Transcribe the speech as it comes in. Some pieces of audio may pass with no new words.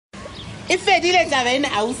e fedile taba ena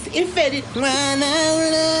ausi e fedile ngwana o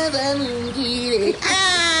la mongile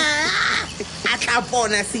a tla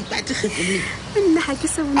bona seipati kgetlo nna ha ke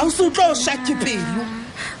se bona ausi o tlo shake pelo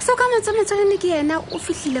so ka motsametsane ke yena o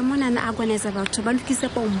fihlile mona na a gonetsa batho ba lokise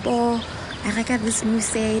pompo a reka this new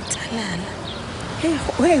set lala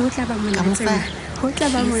hey ho tla ba mona ho tla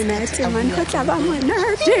ba mona man ho tla ba mona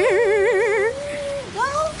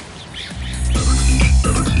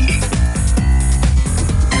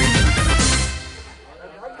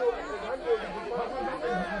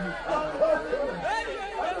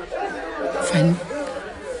fine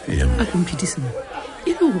a competition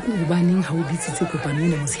e le go baneng ha o bitsitse kopano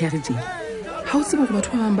ena motshehare tjena ha o tsebe go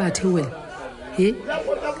batho ba bang ba theoela he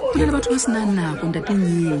ke le batho ba sena nako ntateng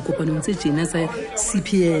eo kopanong tse tjena tsa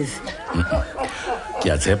CPF ke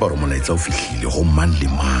a tshepa gore molaetsa o fihlile go mang le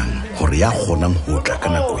mang gore ya kgonang ho tla ka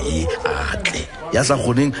nako e atle ya sa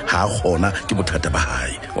kgoneng ha kgona ke bothata ba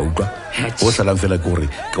hae wa utlwa o salang fela ke gore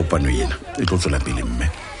kopano ena e tlo tswela pele mme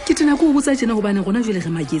ke tena go botsa tjena go bane gona jwele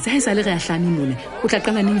re maketse ha e sa le re a hlane mone o tla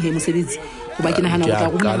qala neng he mosebetsi go ba ke nahana go tla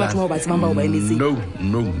go bona batho ba ba tsebang ba o ba eletse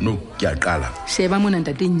no ke a qala sheba mona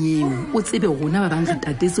ntateng eo o tsebe rona ba bang re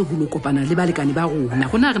tatetse ho lo kopana le balekane ba rona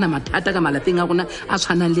gona re na mathata ka malapeng a rona a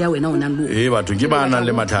tshwanang le ya wena ona lo batho ke ba nang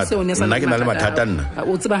le mathata nna ke na le mathata nna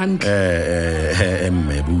o tseba hantle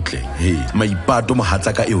emme butle maipato mohatsa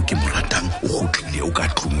ka eo ke moratang o gotlile o ka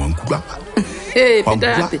tlungwang kutlwa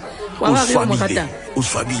petape o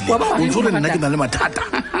swabile o tsore nna ke na le mathata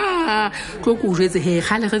tlo ko jwetse he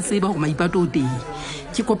gale re tseba gore maipato o teng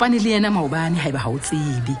ke kopane le yena maobane haeba ha o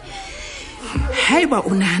tsebe haeba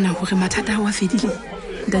o nahana gore mathata a wa fedile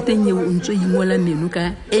ntateng eo o ntse ingola menu ka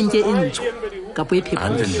enke e ntsho kapo e phepho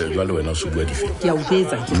jwale wena o se bua dife ke a o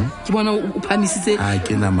jetsa ke bona o phamisitse ha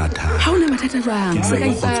ke na mathata ha ona mathata jwang se ka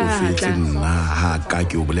ipatla nna ha ka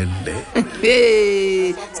ke o bolelle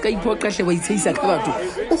se ka iphoqa hle wa itseisa ka batho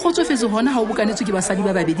o khotsofetse hona ha o bokanetswe ke basadi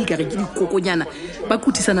ba babedi ka re ke dikokonyana ba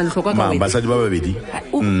kutisana le hloka ka wena basadi ba babedi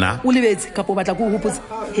nna o lebetse kapo batla go hopotsa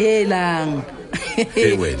helang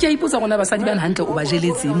ke a ipotsa gona basadi bana hantle o ba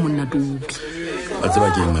jeletseng monna tuki a tseba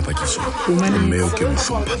ke eng mapakiso mme o ke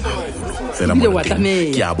mhlompha haholo fela mo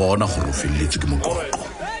ke a bona gore o felletse ke mokoqo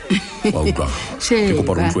wa utlwa ke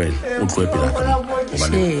kopa o tlwe pela ka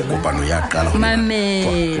gobane kopano ya qala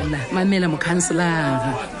mamela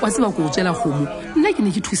mokhanselara wa tseba go tsela kgomo nna ke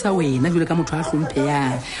ne ke thusa wena jole ka motho a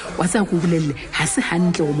hlompheyang wa tseba go bolelle ha se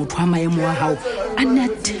hantle go motho a maemo wa hao a nna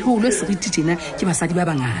theolo seriti tjena ke basadi ba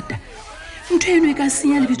bangata ntho eno e ka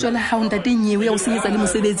senya lebitso la hao ntateng eo ya o senyetsa le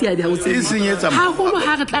mosebetsi ya di ha o tsebe haholo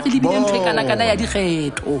ha re tla re lebile ntho e kana ya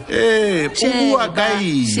dikgetho bua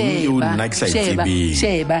kae o nna ke sa itsebeng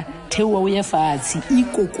sheba theoa o ye fatshe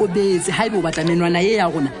ikokobetse haebe o batla menwana ye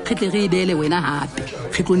ya rona re tle re e beele wena hape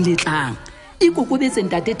re tlong le tlang ikokobetse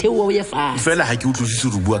ntate theoa o ye fatshe fela ha ke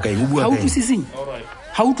utlwisise re bua kae o bua kae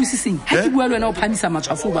ha o twisising ha ke bua le wena o phamisa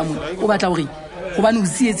matshwafo ba mona o batla hore gobane o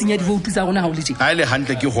tsietseng ya divoutu tsa rona ha o le tjena ha ile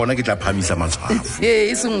hantle ke gona ke tla phamisa matshwafo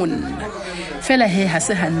e seng monna fela he ha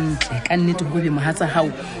se hantle ka nnete go be mohatsa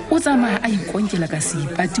hao o tsamaya a ikonkela ka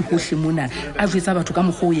seipati hohle mona a jwetsa batho ka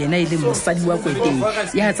mogho yena ile mosadi wa kweteng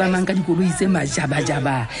ya tsamayang ka dikoloi tse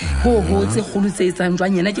majabajaba ho tse kgolo tse etsang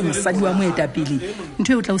jwang yena ke mosadi wa moetapele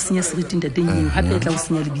ntho e o tla o senya seriting tateng eo hape e tla o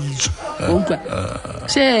senya lebitso o utlwa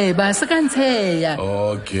sheba se ka ntsheya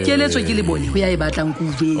keletso ke le bone ho ya e batlang go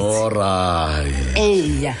jwetsa alright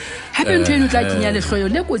eya hape ntho eno tla kenya lehloyo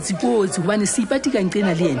le kotsi hobane seipati ka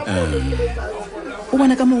nqena le yena o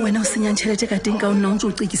bona ka mo wena o senyang tšhelete ka teng ka o nna o ntse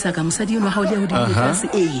o qekisa ka mosadi eno ha o le o ditlase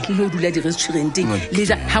le le o dula di-restauranteng le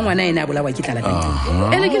ja ha ngwana ena a bolawa ke tlala ka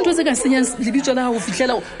teng ene ke ntho tse ka senyang lebitso la gago o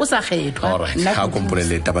fitlhela o sa kgethwa ga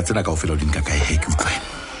kompolele taba tsena ka o fela o dinka kae he ke utlwane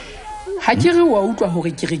ga ke re wa utlwa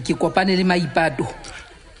gore ke re ke kopane le maipato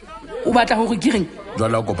o batla gore ke reng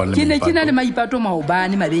ke ne ke na le maipato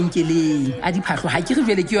maobane mabenkeleng a diphahlo ha ke re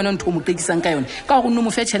jwele ke yona ntho o mo qekisang ka yone ka gore no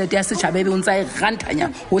mo fe tšhelete ya setšhaba ebe o ntsa e ranthanya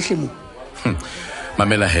hohle mo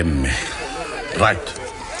mamela hemme right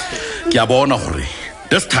ke a bona gore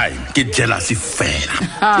this time ke jealousy fela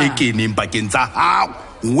e keneng bakeng tsa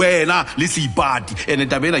hao wena le seipati ene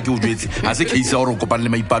tabela ke o jwetse ha se case ya gore o kopane le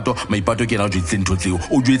maipato ke ena o jwetse ntho tseo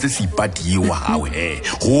o jwetse seipati eo hao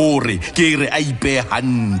gore ke re a ipe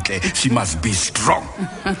hantle she must be strong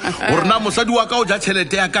gore na mosadi wa ka o ja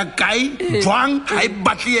tšhelete ya ka kae jwang ha e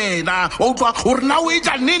batle yena o utlwa gore na o e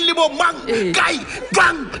ja neng le bo mang kae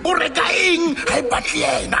jwang o reka eng ha e batle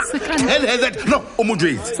yena tell her that no o mo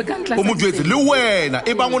jwetse le wena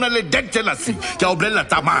e bang o na le dead jealousy ke a o bolelela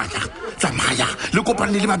tsamaya tsamaya le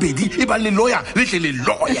kopane le babedi e ba le lawyer le tle le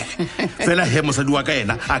lawyer fela he mosadi wa ka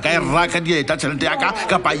ena a ka e raka dieta tšhelete ya ka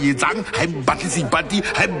kapa etsang ha e batle seipati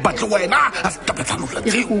ha e batle wena a se tapatlanola e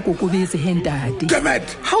re ko kokobetse he ntate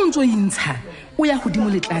ha o ntso intsha o ya godimo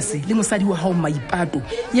le tlase le mosadi wa hao maipato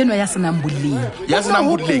yeno ya senang boleng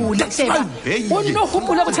o no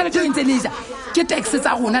gopola go tšhelete e ntse le ja ke tax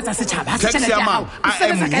tsa rona tsa setšhaba tax ya mang I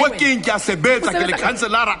am working ke a sebetsa ke le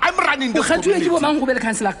councilor I'm running the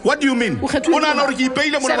councilor. What do you mean ona na re ke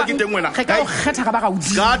ipeile mona ba ke teng wena ga o kgetha ga ba ga o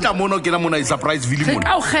di gata mono ke na mona I surprise ville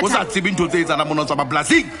mona o sa tsebe ntho tse tsana mono tsa ba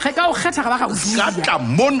plastic ga o kgetha ga ba ga o di gata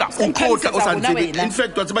mona o khotla o sa tsebe in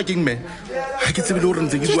fact wa tseba keng me ha ke tsebe le hore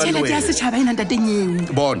ntse ke bua le wena ke setšhaba ina ntateng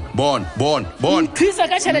eo bon thusa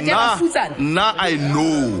ka tšhelete ya bafutsana na I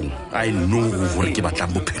know gore ke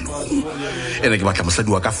batlang bophelo ene ke batla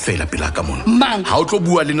mosadi wa ka fela pela ka mona ha o tlo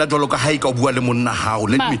bua le nna jalo ka ha e ka o bua le monna hao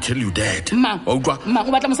let me tell you that wa utlwa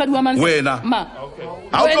o batla mosadi wa mang wena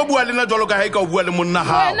ha o tlo bua le nna jalo ka ha e ka o bua le monna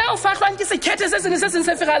hao wena o fahlwang ke sekhethe se seng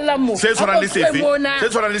se fegallang mo se tshwana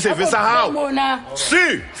le sefe sa hao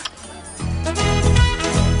si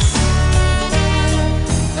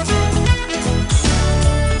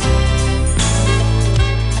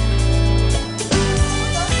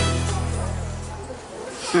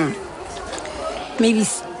maybe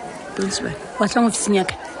principal wa tla ofising ya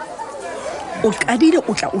ka o kadile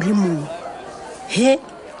o tla o le mong he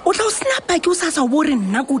o tla o snapa ke o sa sa bore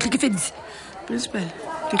nna go tle ke fedise principal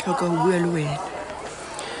ke tlhoka go bua le wena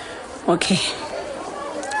okay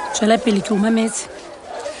tswela pele ke o mametse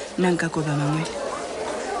nna nka koba mangwele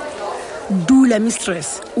dula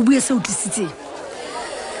mistress o bue se o tlisitseng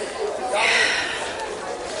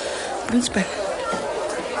principal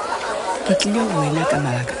ke tlile go wena ka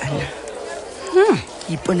mabaka ana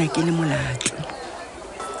ke ipona ke le molato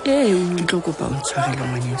ke tlo kopa o ntshwarele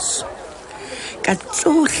ngwaneso ka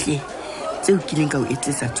tsohle tseo ke leng ka o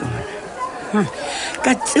etsetsa tsona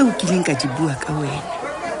ka tseo ke leng ka di bua ka wena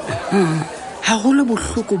haholo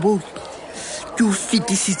bohloko boo ke o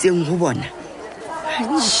fetisitseng ho bona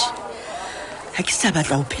ha ke sa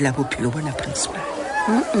batla ho phela bophelo bona principal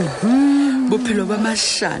bophelo ba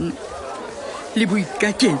mashano le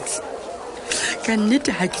boikaketsi ka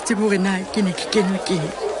nnete ha ke tsebe hore na ke ne ke kenwe keng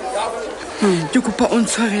ke kopa o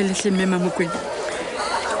ntshwarele hle mme Mamokwena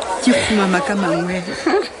ke khumama ka mangwele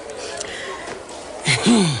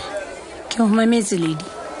ke o mametse lady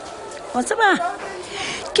o tseba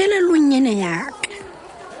ke le lonyene ya ka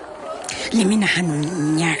le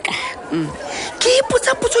menahanong ya ka ke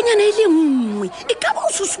ipotsa potsonyana e le nngwe e ka ba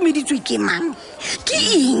o susumeditswe ke mang ke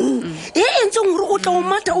eng e entseng hore o tla o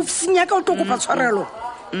mata ofising ya ka o tlo kopa tshwarelo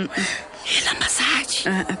hela masaji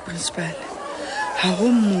principal ha ho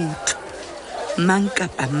motho mang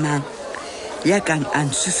kapa mang ya kang a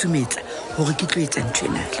nsusumetsa hore ke tlo etsa ntho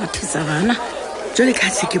ena tla thisa bana jole ka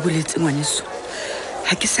se ke boletse ngwaneso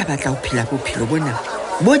ha ke sa batla ho phela bophelo bona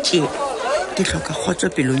bo tje ke hloka khotso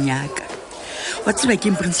pelong ya ka wa tseba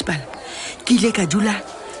ke principal ke ile ka dula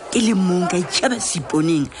ke le mong ka itjhaba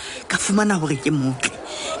siponeng ka fumana hore ke motle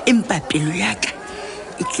empa pelo ya ka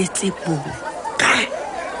e tletse boka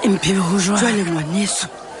emphe ho jwa jwale ngwaneso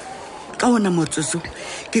ka ona motsotso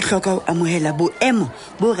ke hloka ho amohela boemo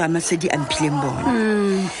bo Ramasedi a mphileng bona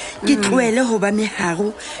ke tloele ho ba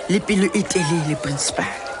meharo le pelo e telele principal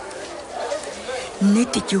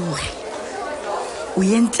nnete ke hore o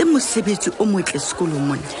yentse mosebetsi o motle sekolong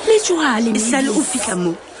mona le jwale e sa le o fihla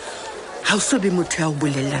mo ha o so be motho ya o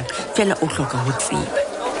bolelang fela o hloka ho tseba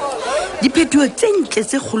diphetoho tse ntle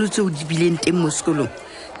tse kgolo tseo di bileng teng mo sekolong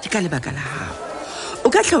ke ka lebaka la hao o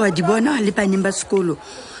ka tlhawa di bona le baneng ba sekolo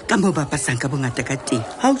ka moo ba pasang ka bongata ka teng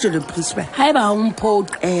ha o jwale principal ha e ba o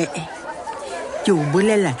mphoqa ke o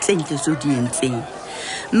bolela tse ntle tseo di entseng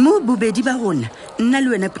mo bobedi ba rona nna le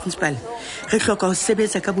wena principal re hloka ho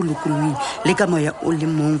sebetsa ka bolokolohi le ka moya o le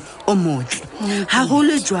mong o motle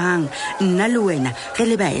haholo jwang nna le wena re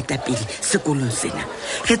le baetapele sekolong sena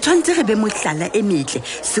re tshwantse re be mohlala e metle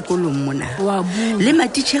sekolong mona le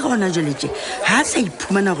matitjhere ona jwale tje ha sa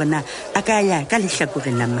iphumana hore na a ka ya ka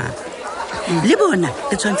lehlakoreng la mang le bona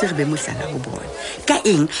re tshwantse re be mohlala ho bona ka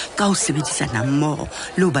eng ka ho sebedisana mmoho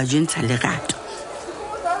le ho ba jwentsha lerato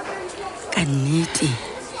ka nnete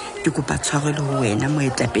ke kopa tshwarelo ho wena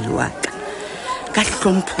moetapele wa ka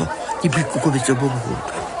hlompho le boikokobetso bo boholo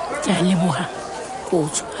ke a leboha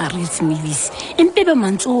kotso ha re tsimilisi empe be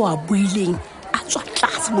mantso wa buileng a tswa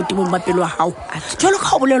tlase botebong ba pelo wa hao jwalo ka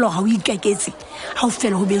ho bolelwa ha o ikaketse ha o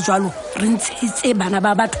fela ho be jwalo re ntshetse bana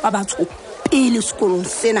ba batho ba batsho pele sekolong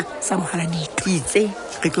sena sa Mohaladitwe itse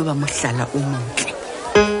re tlo ba mohlala o motle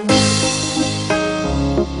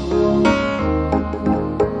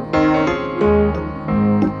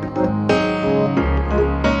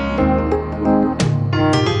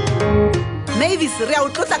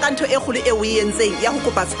entseng ya ho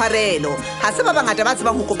kopa tshwarelo. Ha se ba bangata ba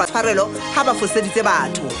tsebang ho kopa tshwarelo ha ba foseditse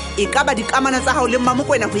batho. E ka ba dikamano tsa hao le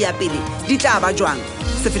Mmamokwena ho ya pele di tla ba jwang?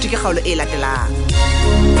 Se fete ke kgaolo e latelang.